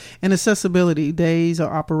 Yeah. And accessibility, days of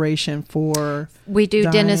operation for... We do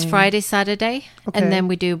dinners Friday, Saturday, and then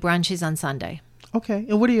we do brunches on Sunday. Okay.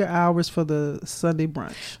 And what are your hours for the Sunday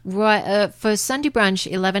brunch? Right. For Sunday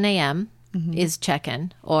brunch, 11 a.m. is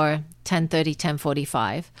check-in, or 10:30,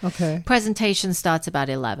 10:45. Okay. Presentation starts about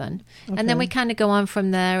 11. Okay. And then we kind of go on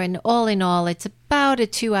from there. And all in all, it's about a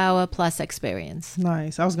 2-hour plus experience.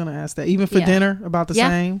 Nice. I was going to ask that. Even for Yeah. dinner, about the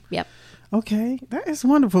same? Yep. Okay. That is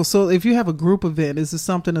wonderful. So if you have a group event, is this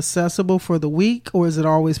something accessible for the week, or is it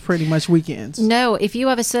always pretty much weekends? No, if you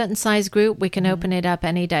have a certain size group, we can open it up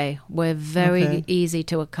any day. We're very easy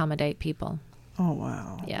to accommodate people. Oh,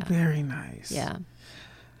 wow. Yeah. Very nice. Yeah.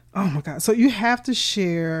 Oh, my God. So you have to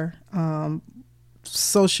share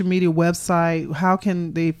social media website. How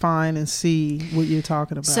can they find and see what you're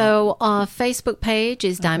talking about? So our Facebook page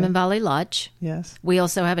is Diamond Valley Lodge. Yes. We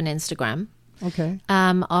also have an Instagram. Okay.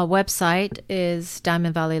 Our website is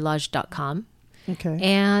diamondvalleylodge.com. Okay.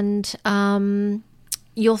 And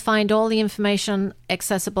you'll find all the information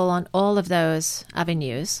accessible on all of those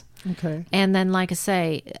avenues. Okay. And then, like I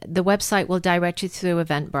say, the website will direct you through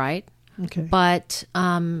Eventbrite. Okay. But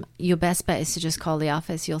your best bet is to just call the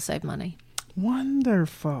office. You'll save money.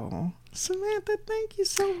 Wonderful. Samantha, thank you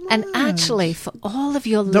so much. And actually, for all of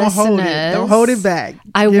your Don't listeners... Don't hold it back.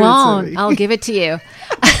 I Give it to won't. me. I'll give it to you.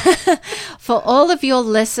 For all of your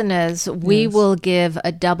listeners, we will give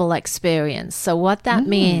a double experience. So what that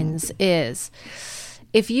means is,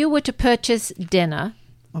 if you were to purchase dinner...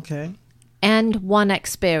 Okay. And one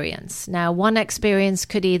experience. Now, one experience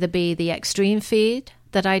could either be the extreme feed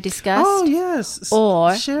that I discussed. Oh, yes.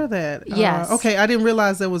 Or share that. Yes. Okay. I didn't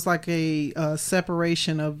realize there was like a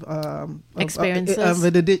separation of experiences.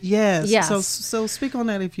 Yes. Yes. So speak on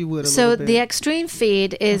that if you would. So little bit. the extreme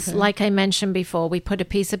feed is, like I mentioned before, we put a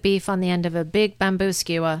piece of beef on the end of a big bamboo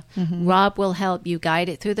skewer. Rob will help you guide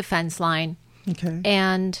it through the fence line. Okay.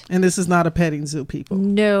 And this is not a petting zoo, people.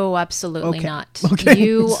 no, absolutely not. Okay.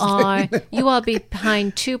 You are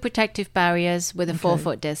behind two protective barriers with a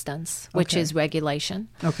 4-foot distance, which is regulation.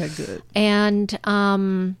 Okay, good. And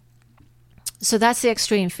so that's the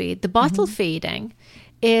extreme feed. The bottle feeding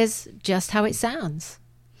is just how it sounds.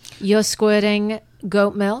 You're squirting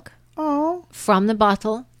goat milk from the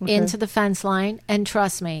bottle into the fence line. And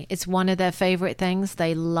trust me, it's one of their favorite things.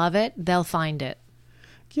 They love it. They'll find it.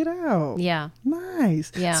 Get out. Yeah.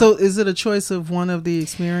 Nice. Yeah. So is it a choice of one of the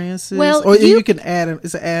experiences? Well, or you can add it.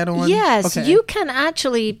 It's an add-on? Yes. Okay. You can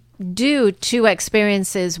actually do 2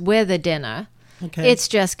 experiences with a dinner. Okay. It's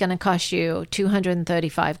just going to cost you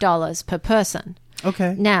 $235 per person.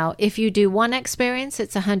 Okay. Now, if you do one experience,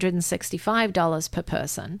 it's $165 per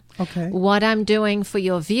person. Okay. What I'm doing for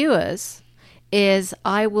your viewers is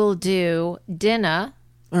I will do dinner.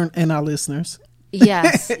 And our listeners.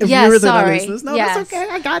 Yes. Viewers yes, and our sorry. listeners. No, yes. that's okay.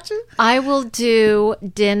 I got you. I will do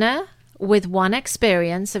dinner with one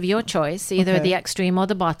experience of your choice, either the extreme or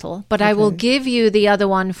the bottle, but I will give you the other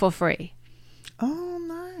one for free. Oh,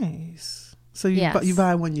 nice. So you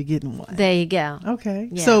buy one, you're getting one. There you go. Okay.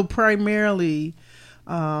 Yeah. So primarily,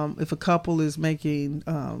 if a couple is making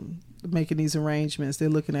these arrangements, they're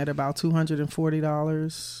looking at about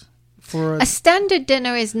 $240 for a standard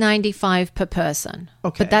dinner is $95 per person.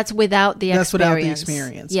 Okay. But that's without the experience. That's without the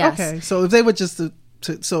experience. Yes. Okay. So if they were just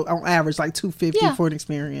so on average like $250 for an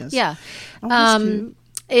experience. Yeah. Oh, that's cute.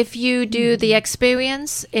 If you do the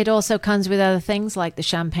experience, it also comes with other things like the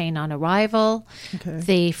champagne on arrival,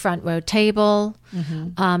 the front row table,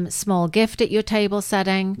 small gift at your table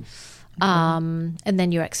setting, and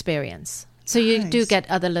then your experience. So you do get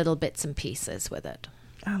other little bits and pieces with it.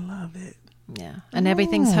 I love it. Yeah. And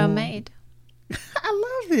everything's homemade.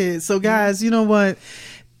 I love it. So guys, you know what?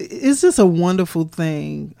 It's just a wonderful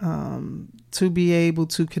thing to be able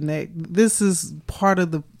to connect. This is part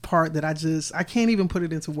of the part that I can't even put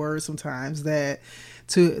it into words sometimes, that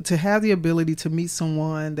to have the ability to meet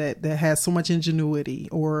someone that has so much ingenuity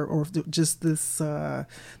or just this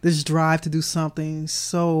drive to do something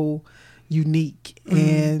so unique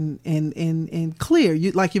and clear.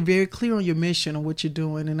 You're very clear on your mission and what you're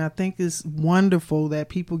doing. And I think it's wonderful that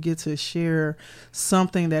people get to share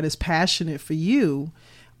something that is passionate for you.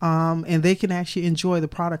 And they can actually enjoy the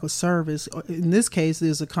product or service. In this case,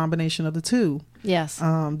 there's a combination of the two. Yes.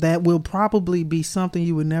 That will probably be something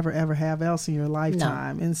you would never, ever have else in your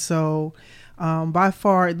lifetime. No. And so by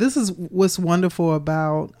far, this is what's wonderful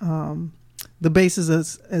about the basis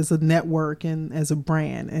as a network and as a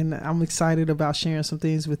brand. And I'm excited about sharing some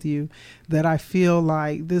things with you that I feel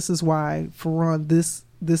like this is why, for one, this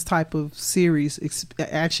type of series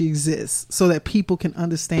actually exists, so that people can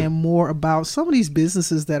understand more about some of these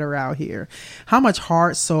businesses that are out here, how much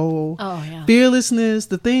heart, soul, fearlessness,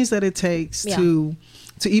 the things that it takes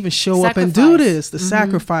to even show up and do this, the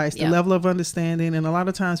sacrifice, the level of understanding. And a lot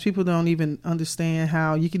of times people don't even understand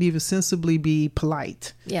how you can even sensibly be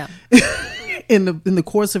polite. Yeah. in the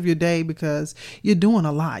course of your day, because you're doing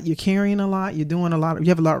a lot, you're carrying a lot, you're doing a lot, you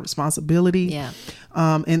have a lot of responsibility. Yeah.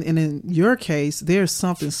 And in your case, there's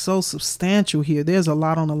something so substantial here. There's a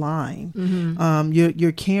lot on the line.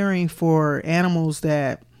 You're caring for animals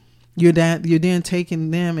that you're then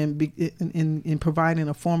taking them and providing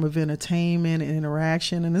a form of entertainment and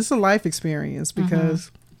interaction, and it's a life experience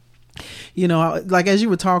because. You know, like as you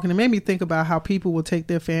were talking, it made me think about how people will take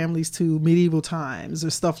their families to medieval times or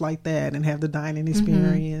stuff like that and have the dining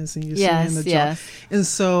experience, and you're seeing the job. And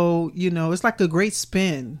so, you know, it's like a great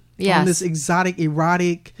spin on this exotic,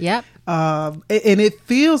 erotic. Yep. And it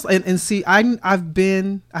feels and see, I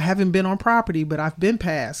haven't been on property, but I've been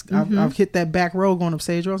past. I've hit that back road going up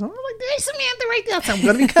Sage Road. So I'm like, there's Samantha right there. So I'm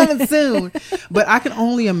going to be coming soon. But I can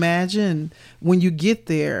only imagine when you get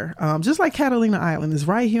there, just like Catalina Island is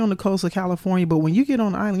right here on the coast of California, but when you get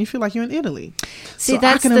on the island, you feel like you're in Italy. See, so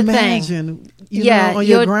that's I can the imagine, thing. You know, on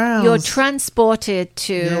your grounds. You're transported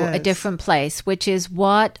to a different place, which is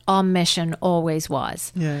what our mission always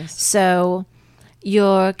was. Yes. So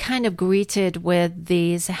you're kind of greeted with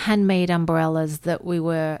these handmade umbrellas that we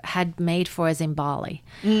had made for us in Bali.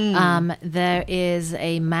 There is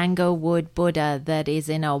a mango wood Buddha that is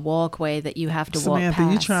in a walkway that you have to walk past.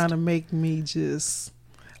 Samantha, you trying to make me just...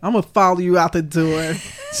 I'm going to follow you out the door.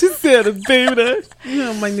 She said a Buddha. You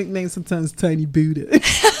know, my nickname sometimes is Tiny Buddha.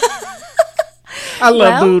 I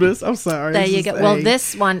love Buddhas. I'm sorry. There you go. Well,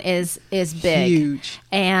 this one is big. Huge.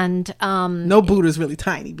 And no Buddha's really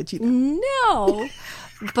tiny, but you know. No.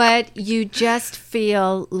 But you just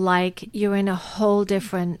feel like you're in a whole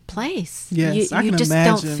different place. Yes, I you can just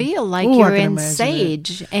imagine. don't feel like you're in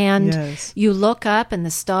Sage. And you look up and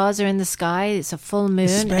the stars are in the sky. It's a full moon.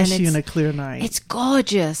 Especially and in a clear night. It's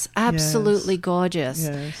gorgeous. Absolutely gorgeous.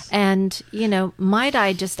 Yes. And, you know, might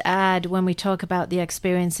I just add, when we talk about the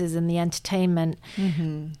experiences and the entertainment,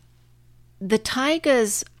 the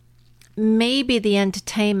tigers maybe the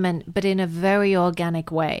entertainment, but in a very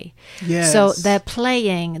organic way. Yes. So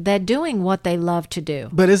they're doing what they love to do.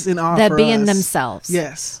 But it's in awe. They're being themselves.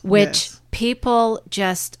 Yes. Which people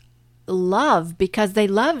just love because they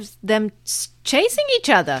love them chasing each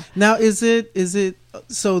other. Now, is it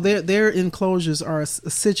so their enclosures are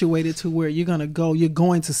situated to where you're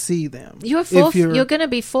going to see them. You're going to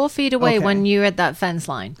be 4 feet away when you're at that fence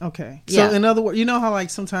line. Okay. So in other words, you know how like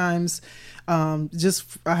sometimes I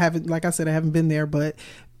haven't been there, but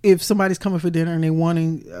if somebody's coming for dinner and they're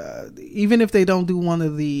wanting, even if they don't do one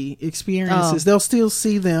of the experiences, they'll still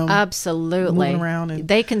see them. Absolutely. Moving around. And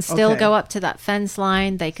they can still go up to that fence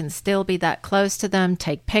line. They can still be that close to them,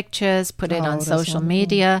 take pictures, put it on social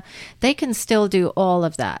media. They can still do all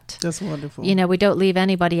of that. That's wonderful. You know, we don't leave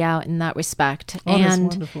anybody out in that respect. That's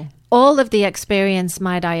wonderful. All of the experience,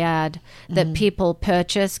 might I add, that people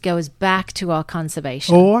purchase goes back to our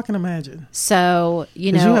conservation. Oh, I can imagine. So,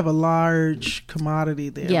 you know, you have a large commodity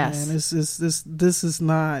there. Yes, man. This is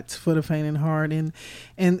not for the faint of heart, and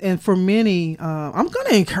for many, I'm going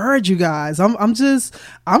to encourage you guys. I'm just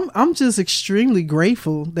extremely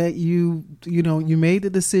grateful that you made the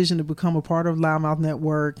decision to become a part of LouddMouth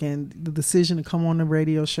Network and the decision to come on the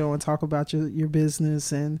radio show and talk about your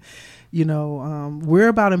business. And you know, we're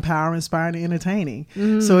about empowering, inspiring, and entertaining.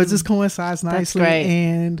 So it just coincides nicely. That's great.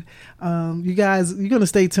 And you guys, you're going to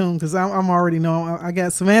stay tuned because I'm already know. I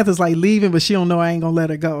got Samantha's like leaving, but she don't know I ain't going to let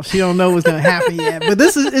her go. She don't know what's going to happen yet. But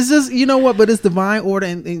it's just, you know what, but it's divine order.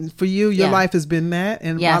 And for you, your life has been that.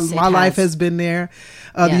 And my life has been there.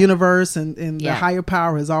 The universe and the higher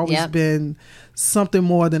power has always been something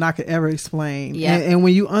more than I could ever explain. And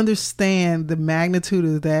when you understand the magnitude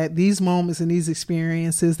of that, these moments and these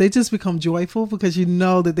experiences, they just become joyful because you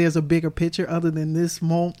know that there's a bigger picture other than this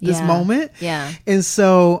moment. Yeah. And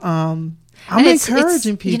so I'm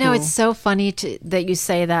encouraging people. You know, it's so funny that you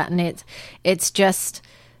say that, and it's just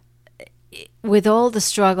with all the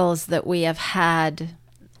struggles that we have had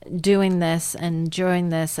doing this and during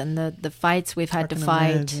this and the fights we've had to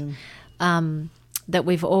fight, that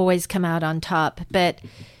we've always come out on top. But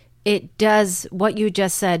it does, what you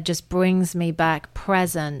just said just brings me back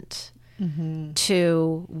present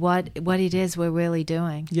to what it is we're really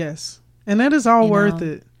doing. Yes. And that is all worth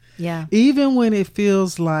it. Yeah. Even when it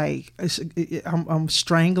feels like I'm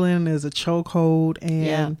strangling, there's a chokehold,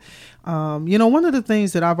 and One of the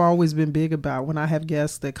things that I've always been big about when I have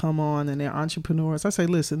guests that come on and they're entrepreneurs, I say,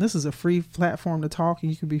 listen, this is a free platform to talk,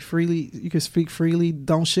 and you can speak freely.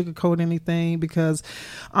 Don't sugarcoat anything, because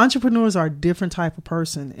entrepreneurs are a different type of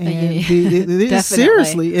person, and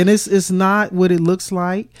seriously, and it's not what it looks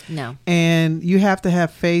like. No, and you have to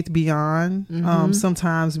have faith beyond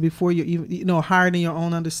sometimes before you higher than your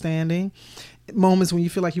own understanding. Moments when you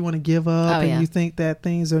feel like you want to give up and you think that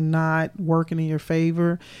things are not working in your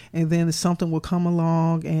favor, and then something will come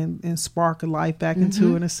along and spark a life back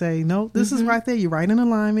into it and say, no, this is right there. You're right in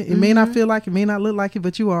alignment. It may not feel like it, may not look like it,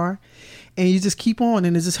 but you are. And you just keep on,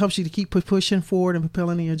 and it just helps you to keep pushing forward and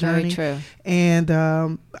propelling in your journey. Very true. And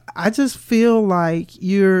I just feel like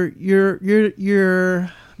your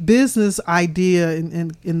business idea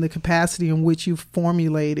in the capacity in which you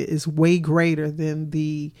formulate it is way greater than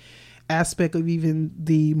the aspect of even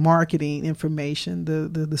the marketing information,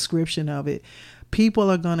 the description of it.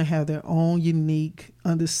 People are going to have their own unique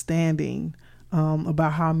understanding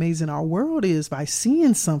about how amazing our world is by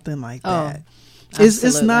seeing something like that.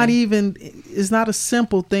 It's not a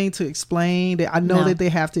simple thing to explain. That I know that they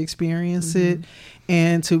have to experience it,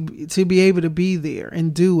 and to be able to be there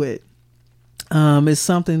and do it is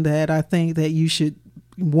something that I think that you should,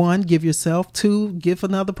 one, give yourself, two, give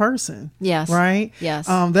another person. Yes. Right? Yes.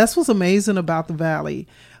 That's what's amazing about the Valley.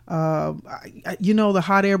 The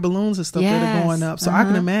hot air balloons and stuff that are going up. So I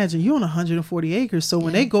can imagine you're on 140 acres. So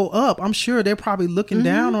when they go up, I'm sure they're probably looking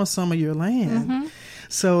down on some of your land.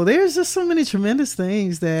 So there's just so many tremendous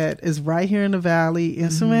things that is right here in the Valley.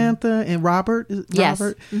 And Samantha and Robert,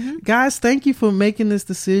 guys, thank you for making this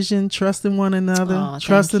decision, trusting one another,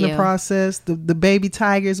 trusting the process. The baby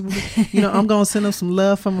tigers, I'm going to send them some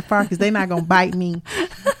love from afar, because they're not going to bite me.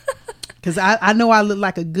 Because I know I look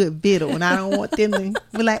like a good victual, and I don't want them to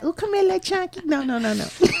be like, oh, come here, little chunky. No.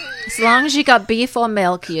 As long as you got beef or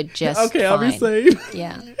milk, you're just okay, fine. I'll be safe.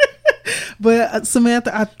 Yeah. But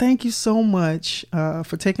Samantha, I thank you so much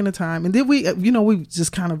for taking the time. And then we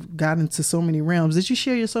just kind of got into so many realms. Did you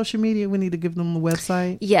share your social media? We need to give them the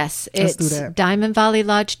website. Yes, Let's do it's that.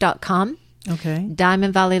 DiamondValleyLodge.com. Okay.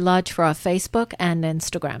 Diamond Valley Lodge for our Facebook and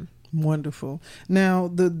Instagram. Wonderful. Now,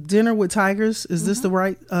 the Dinner with Tigers, is this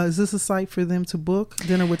is this a site for them to book?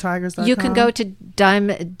 DinnerWithTigers.com? You can go to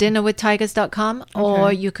dinnerwithtigers.com,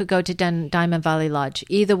 or you could go to Diamond Valley Lodge.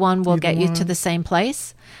 Either one will get you to the same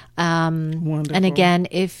place. Wonderful. And again,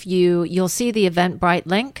 if you'll see the Eventbrite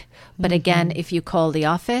link, but again, if you call the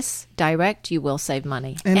office direct, you will save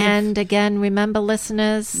money. And again, remember,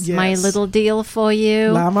 listeners, my little deal for you.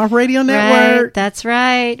 LouddMouth Radio Network. Right, that's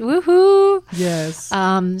right. Woohoo. Yes.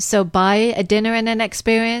 So buy a dinner and an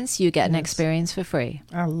experience, you get an experience for free.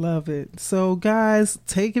 I love it. So guys,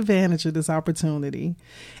 take advantage of this opportunity.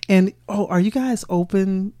 And are you guys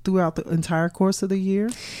open throughout the entire course of the year?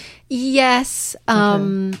 Yes.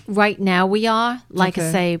 Right now we are. Like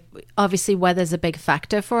I say, obviously weather's a big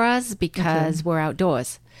factor for us because we're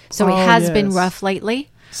outdoors. So it has been rough lately.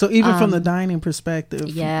 So even from the dining perspective,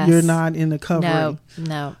 you're not in the covering.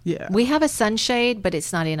 No. Yeah. We have a sunshade, but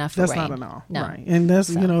it's not enough for rain. That's not enough. No. Right. And that's,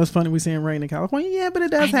 it's funny we're seeing rain in California. Yeah, but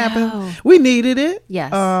it does happen. We needed it.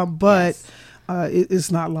 Yes. But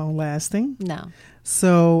it's not long lasting. No.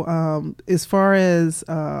 So as far as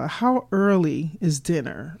how early is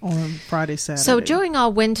dinner on Friday, Saturday? So during our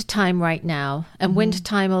winter time right now, and winter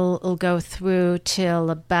time will go through till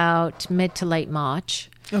about mid to late March.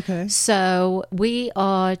 Okay. So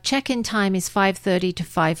our check-in time is 5:30 to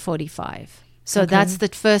 5:45. So that's the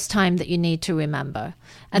first time that you need to remember.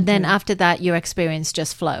 And then after that, your experience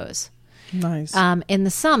just flows. Nice. In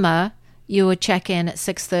the summer, you would check in at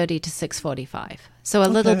 6:30 to 6:45. So a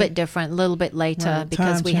little bit different, a little bit later,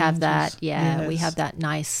 because Time we have changes. that. We have that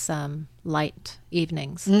nice light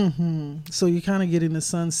evenings. So you're kind of getting the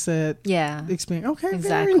sunset experience. Okay,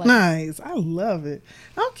 exactly. Very nice. I love it.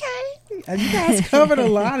 Okay. You guys covered a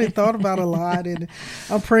lot and thought about a lot, and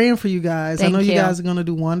I'm praying for you guys. Thank I know you you guys are going to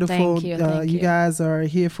do wonderful. Thank you. Thank you guys are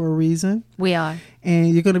here for a reason. We are.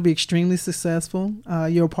 And you're going to be extremely successful.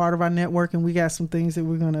 You're a part of our network, and we got some things that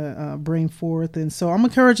we're going to bring forth. And so I'm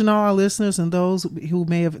encouraging all our listeners and those who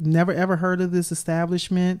may have never, ever heard of this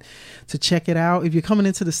establishment to check it out. If you're coming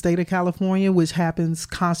into the state of California, which happens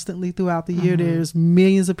constantly throughout the year, there's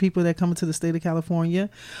millions of people that come into the state of California.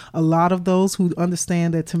 A lot of those who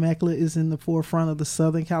understand that Temecula is in the forefront of the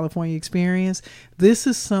Southern California experience. This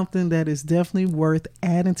is something that is definitely worth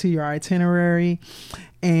adding to your itinerary.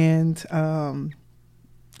 And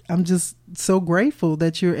I'm just so grateful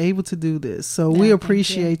that you're able to do this. So we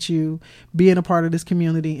appreciate you being a part of this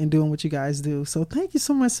community and doing what you guys do. So thank you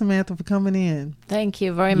so much, Samantha, for coming in. Thank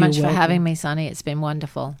you very much for having me, Sonny. It's been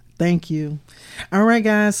wonderful. Thank you. All right,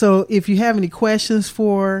 guys. So if you have any questions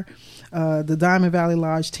for the Diamond Valley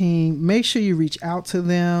Lodge team, make sure you reach out to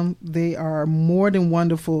them. They are more than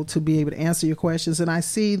wonderful to be able to answer your questions. And I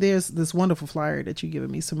see there's this wonderful flyer that you're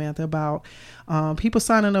giving me, Samantha, about people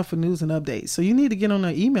signing up for news and updates. So you need to get on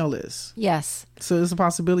their email list. Yes. So there's a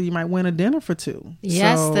possibility you might win a dinner for two.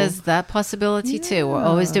 Yes, so, there's that possibility too. We're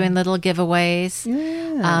always doing little giveaways.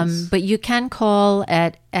 Yes. But you can call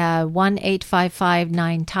at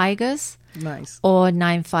 1-855-9-TIGERS. Nice. Or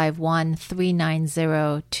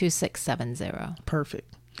 951-390-2670.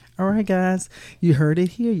 Perfect. All right, guys. You heard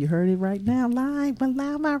it here. You heard it right now, live on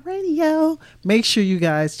LouddMouth Radio. Make sure you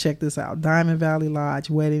guys check this out. Diamond Valley Lodge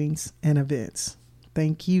Weddings and Events.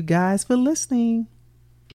 Thank you guys for listening.